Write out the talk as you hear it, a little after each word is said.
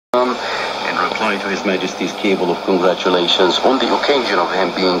In reply to His Majesty's cable of congratulations on the occasion of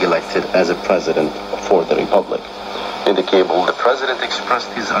him being elected as a president for the Republic. In the cable, the President expressed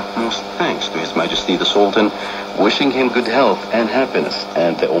his utmost thanks to His Majesty the Sultan, wishing him good health and happiness,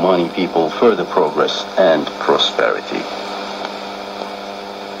 and the Omani people further progress and prosperity.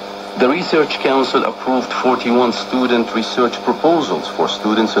 The Research Council approved 41 student research proposals for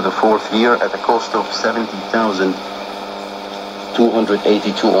students of the fourth year at a cost of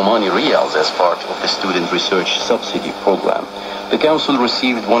 70,282 Omani riyals as part of the Student Research Subsidy Program. The Council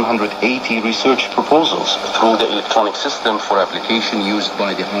received 180 research proposals through the electronic system for application used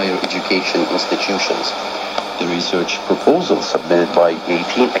by the higher education institutions. The research proposals submitted by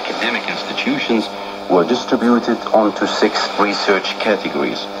 18 academic institutions were distributed onto 6 research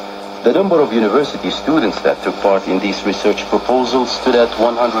categories. The number of university students that took part in these research proposals stood at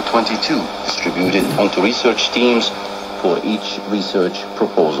 122, distributed onto research teams for each research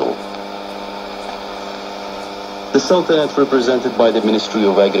proposal. The Sultanate, represented by the Ministry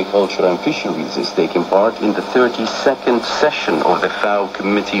of Agriculture and Fisheries, is taking part in the 32nd session of the FAO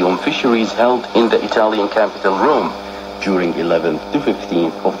Committee on Fisheries held in the Italian capital Rome during 11th to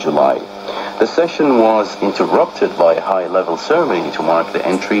 15th of July. The session was interrupted by a high-level ceremony to mark the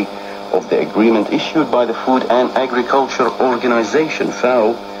entry of the agreement issued by the Food and Agriculture Organization,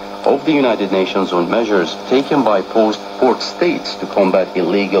 FAO, of the United Nations on measures taken by port states to combat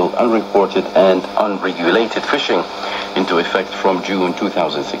illegal, unreported and unregulated fishing into effect from June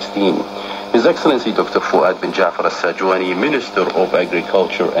 2016. His Excellency Dr. Fuad bin Jafar al-Sajwani, Minister of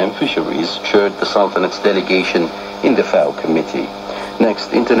Agriculture and Fisheries, chaired the Sultanate's delegation in the FAO Committee.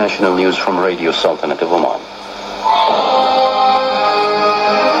 Next, international news from Radio Sultanate of Oman.